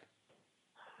softball thing?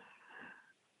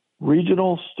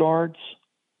 Regional starts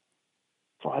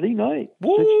Friday night,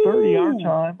 6:30 our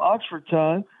time, Oxford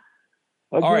time,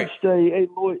 against a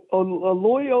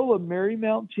Loyola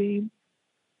Marymount team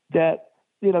that,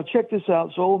 check this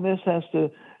out. So Ole Miss has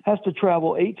to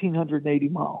travel 1,880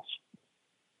 miles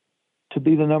to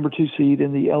be the number 2 seed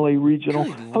in the LA Regional,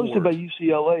 hosted by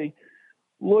UCLA.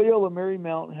 Loyola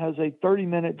Marymount has a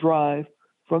 30-minute drive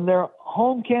from their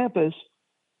home campus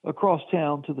across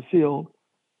town to the field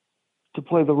to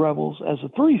play the Rebels as a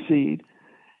 3 seed.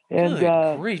 And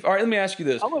Good grief. All right, let me ask you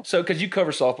this. So, because you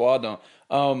cover softball, I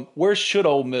don't. Where should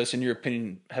Ole Miss, in your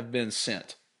opinion, have been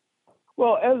sent?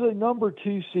 Well, as a number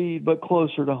 2 seed, but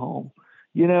closer to home.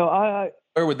 Where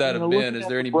would that have been? Is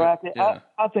there any bracket? Yeah.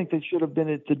 I think they should have been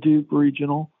at the Duke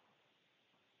Regional.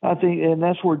 I think, and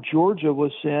that's where Georgia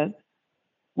was sent.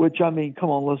 Which, I mean, come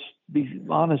on, let's be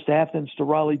honest. Athens to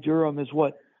Raleigh-Durham is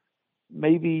what,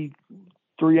 maybe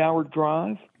 3-hour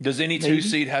drive? Does any 2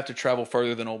 seed have to travel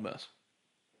further than Ole Miss?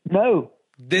 No.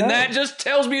 Then that just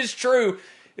tells me it's true.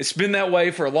 It's been that way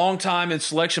for a long time in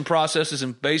selection processes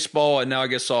in baseball, and now I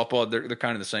guess softball. They're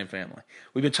kind of the same family.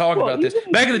 We've been talking about this.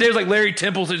 Back in the day, it was like Larry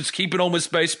Templeton just keeping Ole Miss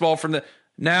baseball from the.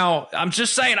 Now, I'm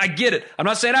just saying I get it. I'm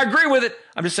not saying I agree with it.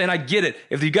 I'm just saying I get it.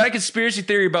 If you got a conspiracy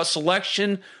theory about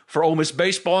selection for Ole Miss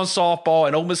baseball and softball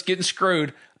and Ole Miss getting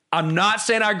screwed, I'm not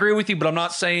saying I agree with you, but I'm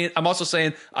also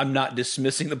saying I'm not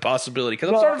dismissing the possibility because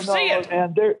I'm starting to see it.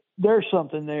 And there's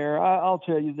something there. I'll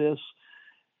tell you this.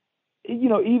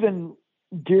 Even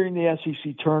during the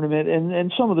SEC tournament,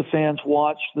 and some of the fans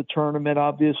watched the tournament,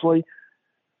 obviously,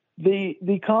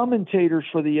 the commentators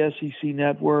for the SEC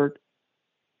network,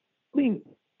 I mean,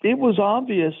 it was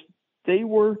obvious they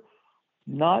were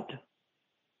not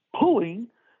pulling,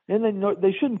 and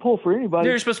they shouldn't pull for anybody.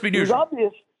 They're supposed to be neutral. It was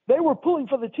obvious they were pulling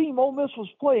for the team Ole Miss was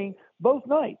playing both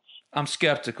nights. I'm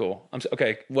skeptical.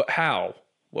 Okay, how?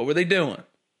 What were they doing?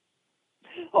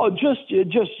 Oh, just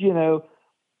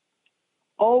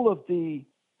all of the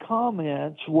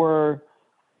comments were,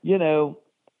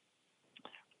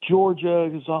 Georgia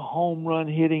is a home run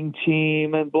hitting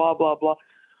team and blah, blah, blah.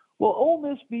 Well, Ole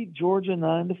Miss beat Georgia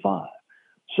 9-5.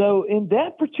 So in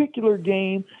that particular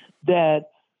game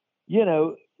that,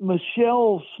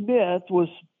 Michelle Smith was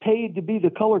paid to be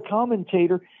the color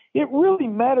commentator, it really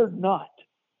mattered not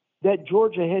that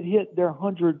Georgia had hit their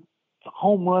 100th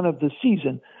home run of the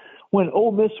season when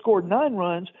Ole Miss scored 9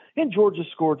 runs and Georgia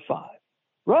scored 5,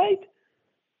 right?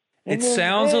 It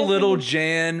sounds a little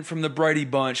Jan from the Brady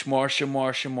Bunch, Marsha.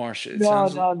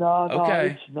 No,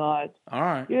 okay. It's not. All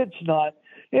right. It's not.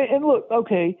 And look,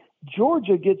 okay,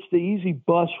 Georgia gets the easy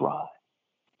bus ride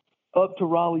up to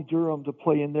Raleigh-Durham to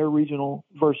play in their regional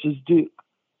versus Duke.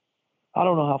 I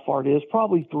don't know how far it is,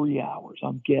 probably 3 hours,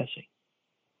 I'm guessing.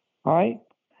 All right?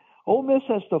 Ole Miss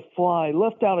has to fly,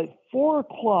 left out at 4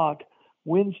 o'clock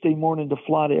Wednesday morning to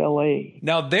fly to L.A.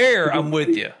 Now I'm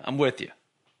with you.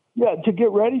 Yeah, to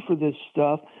get ready for this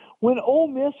stuff. When Ole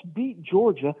Miss beat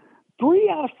Georgia 3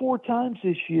 out of 4 times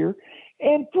this year,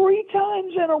 and 3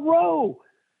 times in a row,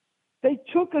 they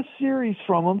took a series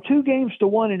from them,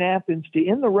 2-1 in Athens to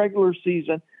end the regular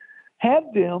season,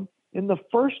 had them in the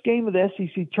first game of the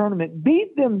SEC tournament,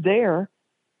 beat them there,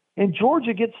 and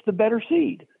Georgia gets the better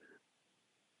seed.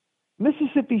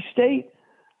 Mississippi State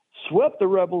swept the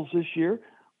Rebels this year,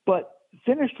 but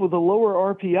finished with a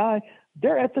lower RPI.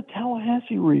 They're at the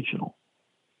Tallahassee Regional.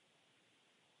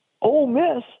 Ole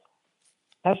Miss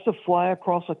has to fly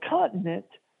across a continent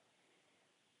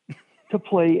to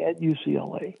play at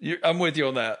UCLA. I'm with you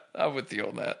on that.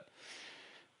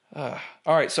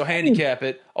 All right, so handicap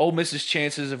it. Ole Miss's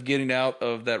chances of getting out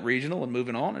of that regional and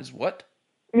moving on is what?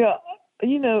 Yeah,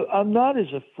 I'm not as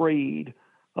afraid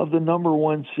of the number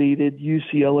 1 seeded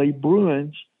UCLA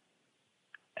Bruins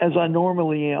as I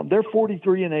normally am. They're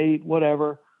 43-8,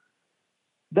 whatever.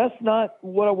 That's not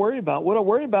what I worry about. What I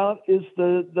worry about is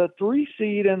the 3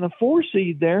 seed and the 4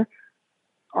 seed there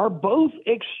are both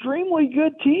extremely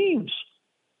good teams.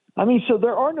 I mean, so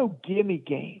there are no gimme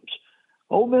games.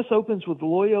 Ole Miss opens with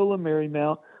Loyola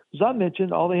Marymount. As I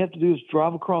mentioned, all they have to do is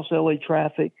drive across LA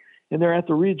traffic, and they're at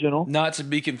the regional. Not to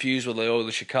be confused with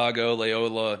Loyola Chicago,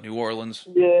 Loyola New Orleans.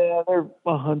 Yeah, there are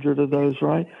 100 of those,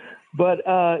 right? But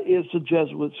it's a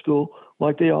Jesuit school,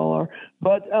 like they all are.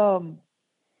 But, and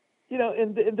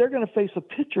they're going to face a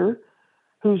pitcher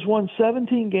who's won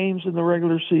 17 games in the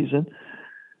regular season,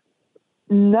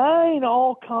 9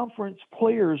 all-conference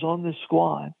players on this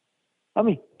squad. I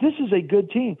mean, this is a good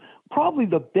team, probably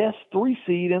the best 3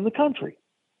 seed in the country.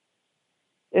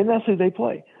 And that's who they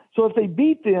play. So if they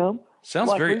beat them,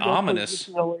 sounds very ominous.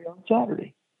 On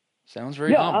Saturday. Sounds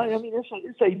very ominous. I mean,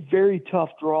 it's a very tough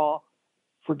draw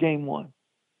for game 1.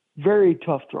 Very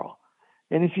tough draw.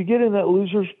 And if you get in that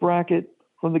loser's bracket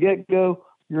from the get-go,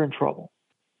 you're in trouble.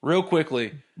 Real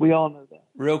quickly. We all know that.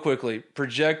 Real quickly.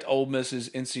 Project Ole Miss's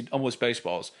almost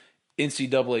baseball's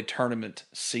NCAA tournament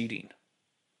seeding.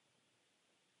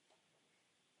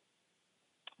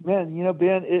 Man,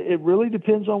 Ben, it really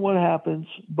depends on what happens,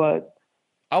 but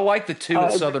I like the 2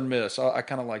 at Southern Miss. I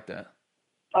kind of like that.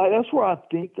 That's where I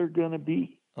think they're going to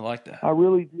be. I like that. I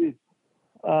really do.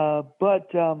 But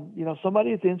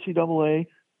somebody at the NCAA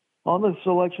on the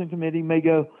selection committee may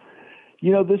go,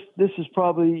 this is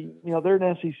probably, they're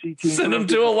an SEC team. Send them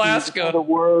to Alaska. They're the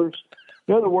worst.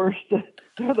 They're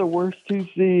the worst 2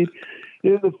 seed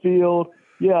in the field.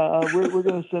 Yeah, we're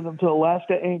going to send them to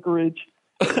Alaska Anchorage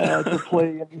to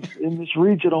play in this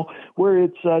regional where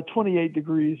it's 28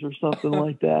 degrees or something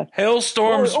like that.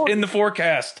 Hailstorms in the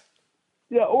forecast.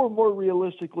 Yeah, or more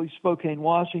realistically, Spokane,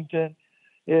 Washington.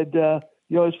 And,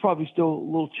 it's probably still a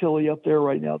little chilly up there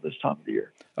right now this time of the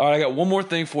year. All right, I got one more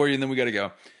thing for you, and then we got to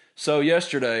go. So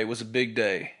yesterday was a big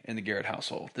day in the Garrett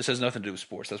household. This has nothing to do with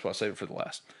sports. That's why I saved it for the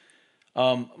last.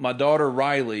 My daughter,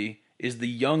 Riley, is the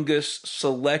youngest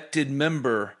selected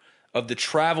member of the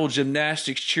travel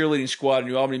gymnastics cheerleading squad in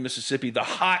New Albany, Mississippi. The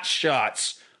Hot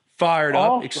Shots fired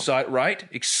up,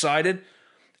 excited.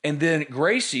 And then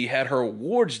Gracie had her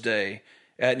awards day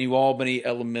at New Albany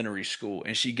Elementary School,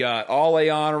 and she got all A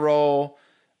honor roll,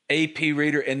 AP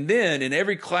reader, and then in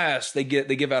every class they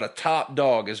give out a top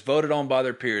dog as voted on by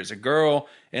their peers, a girl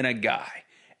and a guy.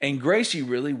 And Gracie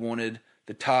really wanted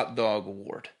the top dog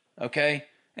award. Okay?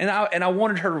 And I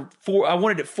wanted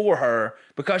it for her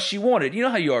because she wanted. You know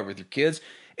how you are with your kids.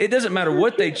 It doesn't matter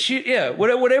what they choose. Yeah,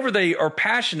 whatever they are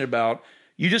passionate about,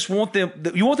 you just want them.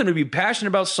 You want them to be passionate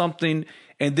about something,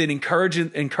 and then encourage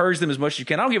them as much as you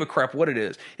can. I don't give a crap what it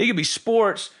is. It could be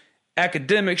sports,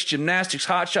 academics, gymnastics,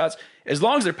 hot shots. As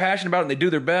long as they're passionate about it and they do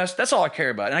their best, that's all I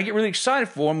care about. And I get really excited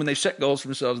for them when they set goals for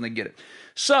themselves and they get it.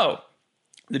 So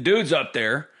the dude's up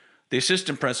there, the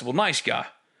assistant principal, nice guy.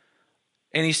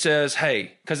 And he says,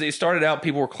 hey, because it started out,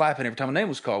 people were clapping every time a name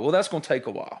was called. Well, that's going to take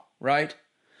a while, right?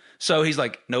 So he's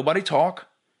like, nobody talk.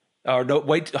 Or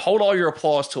wait, hold all your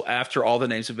applause till after all the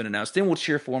names have been announced. Then we'll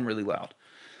cheer for them really loud.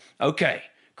 Okay,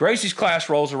 Gracie's class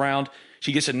rolls around.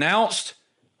 She gets announced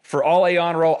for all A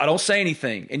honor roll. I don't say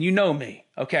anything, and you know me.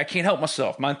 Okay, I can't help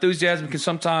myself. My enthusiasm can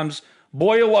sometimes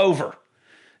boil over.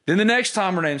 Then the next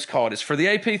time her name's called, it's for the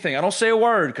AP thing. I don't say a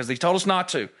word because they told us not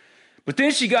to. But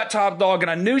then she got top dog, and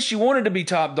I knew she wanted to be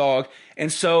top dog.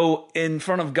 And so in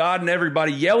front of God and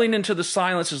everybody, yelling into the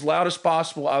silence as loud as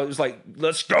possible, I was like,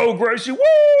 let's go, Gracie,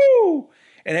 woo!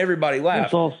 And everybody laughed.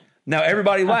 That's awesome. Now,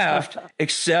 everybody laughed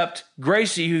except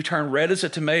Gracie, who turned red as a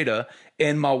tomato,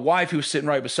 and my wife, who was sitting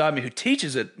right beside me, who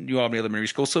teaches at New Albany Elementary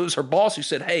School. So it was her boss who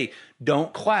said, hey,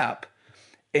 don't clap.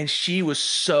 And she was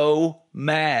so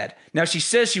mad. Now, she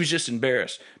says she was just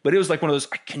embarrassed, but it was like one of those,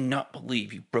 I cannot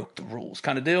believe you broke the rules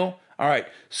kind of deal. All right.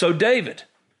 So, David,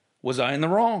 was I in the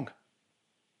wrong?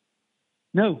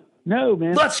 No,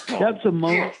 man. Let's go. That's a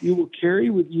moment you will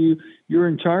carry with you your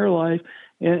entire life.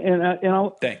 And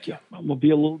I'll, thank you. I'm going to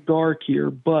be a little dark here,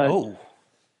 but,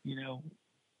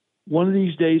 one of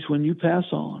these days when you pass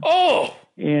on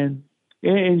and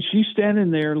and she's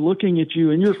standing there looking at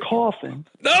you, and you're coughing.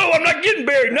 No, I'm not getting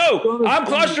buried. No, I'm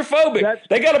claustrophobic.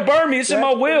 They got to burn me. It's in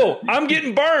my will. I'm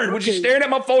getting burned when she's staring at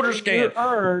my Folgers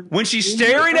can. When she's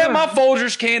staring at my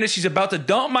Folgers can and she's about to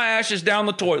dump my ashes down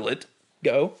the toilet.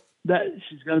 Go. That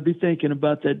she's got to be thinking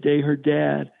about that day her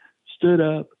dad stood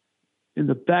up in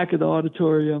the back of the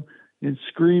auditorium and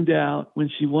screamed out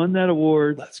when she won that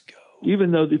award. Let's go.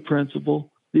 Even though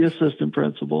the assistant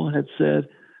principal had said,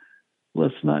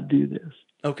 let's not do this.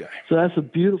 Okay. So that's a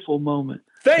beautiful moment.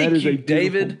 Thank you,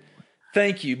 David.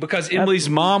 Thank you. Because Emily's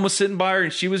mom was sitting by her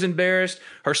and she was embarrassed.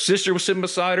 Her sister was sitting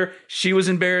beside her. She was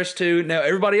embarrassed too. Now,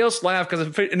 everybody else laughed because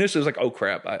initially it was like, oh,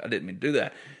 crap, I didn't mean to do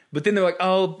that. But then they're like,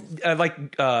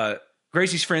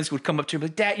 Gracie's friends would come up to her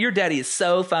and be like, your daddy is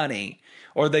so funny.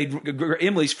 Or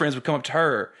Emily's friends would come up to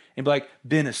her and be like,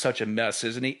 Ben is such a mess,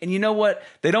 isn't he? And you know what?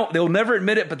 They'll never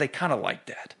admit it, but they kind of like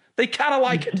that. They kind of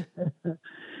like it.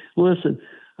 Listen,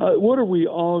 what are we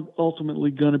all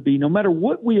ultimately going to be? No matter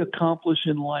what we accomplish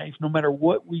in life, no matter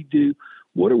what we do,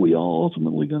 what are we all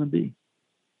ultimately going to be?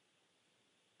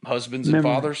 Husbands and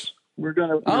fathers?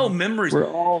 Memories.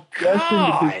 We're all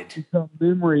destined to become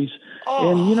memories.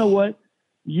 Oh. And you know what?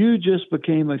 You just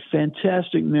became a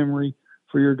fantastic memory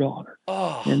for your daughter.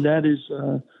 Oh. And that is,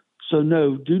 so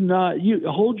no, do not, you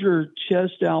hold your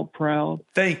chest out proud.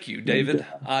 Thank you, David.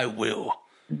 I will.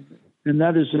 And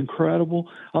that is incredible.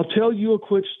 I'll tell you a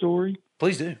quick story.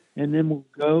 Please do. And then we'll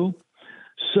go.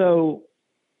 So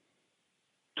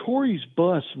Tori's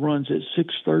bus runs at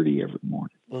 6:30 every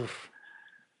morning. Oof.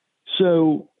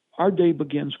 So our day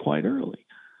begins quite early.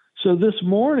 So this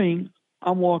morning,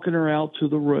 I'm walking her out to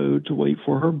the road to wait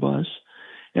for her bus.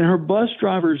 And her bus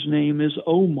driver's name is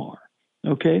Omar.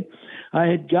 Okay. I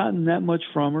had gotten that much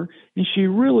from her, and she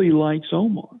really likes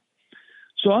Omar.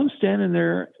 So I'm standing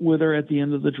there with her at the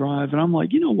end of the drive, and I'm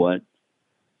like, you know what?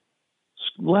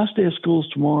 Last day of school is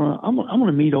tomorrow. I'm going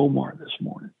to meet Omar this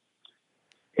morning.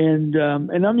 And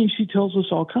I mean, she tells us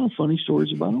all kind of funny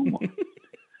stories about Omar.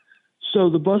 So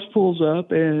the bus pulls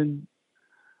up, and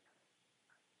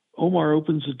Omar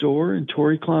opens the door, and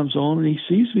Tori climbs on, and he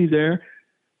sees me there.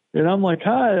 And I'm like,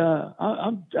 hi,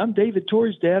 I'm David,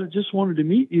 Tori's dad. I just wanted to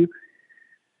meet you.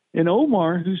 And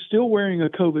Omar, who's still wearing a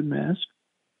COVID mask,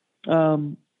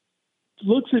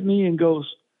 looks at me and goes,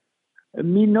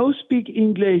 "Me no speak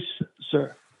English,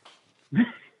 sir." And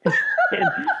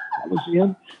that was the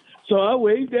end. So I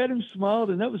waved at him, smiled,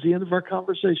 and that was the end of our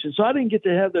conversation. So I didn't get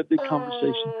to have that big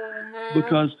conversation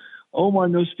because Omar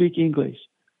no speak English.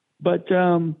 But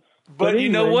anyway, you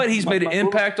know what? He's made an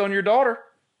impact on your daughter.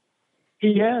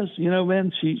 He has,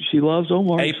 man. She loves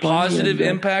Omar. A positive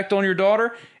impact on your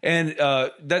daughter, and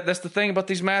that's the thing about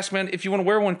these masks, man. If you want to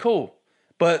wear one, cool.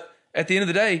 But at the end of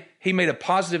the day, he made a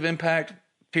positive impact.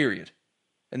 Period,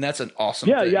 and that's an awesome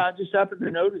thing. Yeah. I just happened to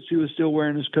notice he was still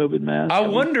wearing his COVID mask. I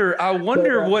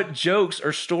wonder what jokes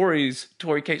or stories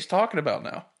Tori Kate's talking about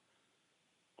now.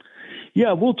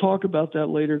 Yeah, we'll talk about that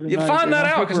later tonight. You find that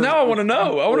out, because now I want to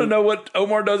know. I want to know what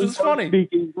Omar does is funny. Speak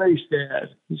English,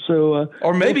 Dad. So,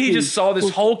 or maybe he just saw this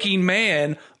hulking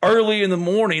man early in the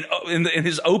morning in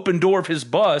his open door of his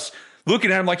bus,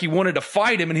 looking at him like he wanted to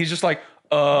fight him, and he's just like,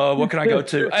 "What can I go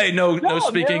to? Hey, no,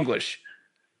 speak English."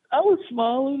 I was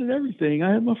smiling and everything.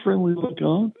 I had my friendly look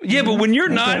on. Yeah, but when you're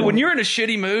in a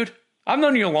shitty mood, I've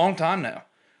known you a long time now.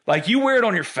 Like, you wear it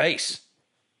on your face.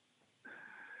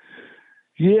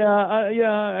 Yeah,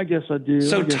 I guess I do.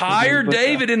 So tired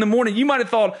David in the morning. You might have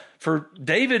thought for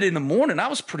David in the morning, I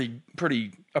was pretty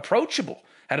approachable.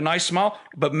 Had a nice smile,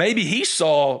 but maybe he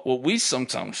saw what we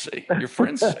sometimes see, your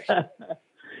friends see.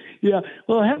 Yeah,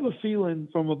 well, I have a feeling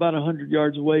from about 100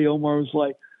 yards away, Omar was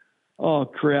like, "Oh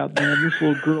crap, man, this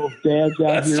little girl's dad's out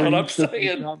That's here." What I'm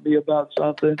saying. Not me about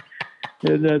something.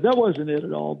 And that wasn't it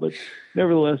at all, but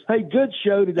nevertheless, hey, good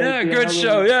show today. Yeah, Ben. good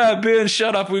show. Yeah, Ben,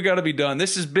 shut up. We've got to be done.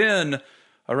 This has been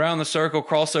Around the Circle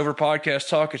crossover podcast,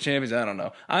 Talk of Champions. I don't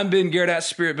know. I'm Ben Garrett at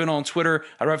Spirit Ben on Twitter.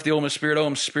 I write for the Ole Miss Spirit,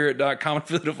 OleMissSpirit.com,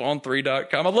 affiliate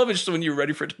on3.com. I love it just when you're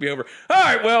ready for it to be over. All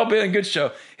right, well, Ben, good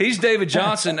show. He's David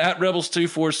Johnson at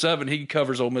Rebels247. He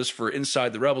covers Ole Miss for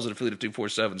Inside the Rebels, an affiliate of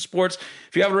 247 Sports.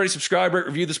 If you haven't already subscribed, rate,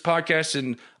 review this podcast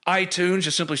in iTunes.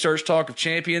 Just simply search Talk of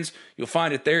Champions. You'll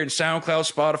find it there in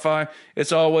SoundCloud, Spotify.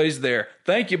 It's always there.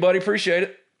 Thank you, buddy. Appreciate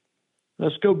it.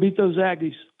 Let's go beat those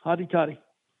Aggies. Hotty toddy.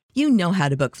 You know how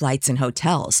to book flights and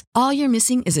hotels. All you're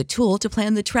missing is a tool to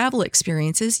plan the travel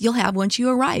experiences you'll have once you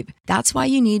arrive. That's why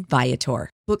you need Viator.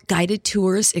 Book guided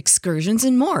tours, excursions,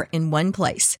 and more in one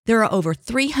place. There are over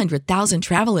 300,000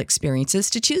 travel experiences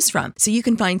to choose from, so you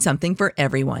can find something for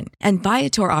everyone. And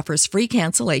Viator offers free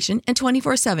cancellation and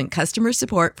 24/7 customer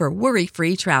support for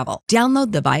worry-free travel.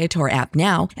 Download the Viator app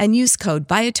now and use code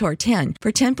Viator10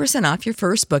 for 10% off your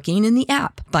first booking in the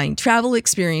app. Find travel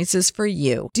experiences for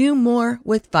you. Do more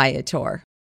with Viator.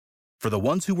 For the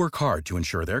ones who work hard to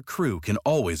ensure their crew can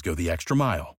always go the extra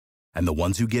mile, and the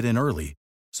ones who get in early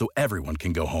so everyone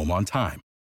can go home on time,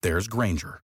 there's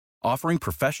Grainger, offering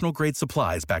professional-grade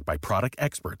supplies backed by product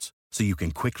experts so you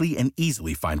can quickly and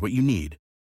easily find what you need.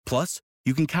 Plus,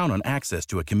 you can count on access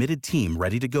to a committed team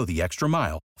ready to go the extra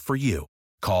mile for you.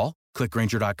 Call, click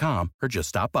Grainger.com, or just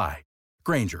stop by.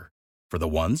 Grainger, for the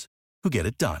ones who get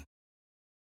it done.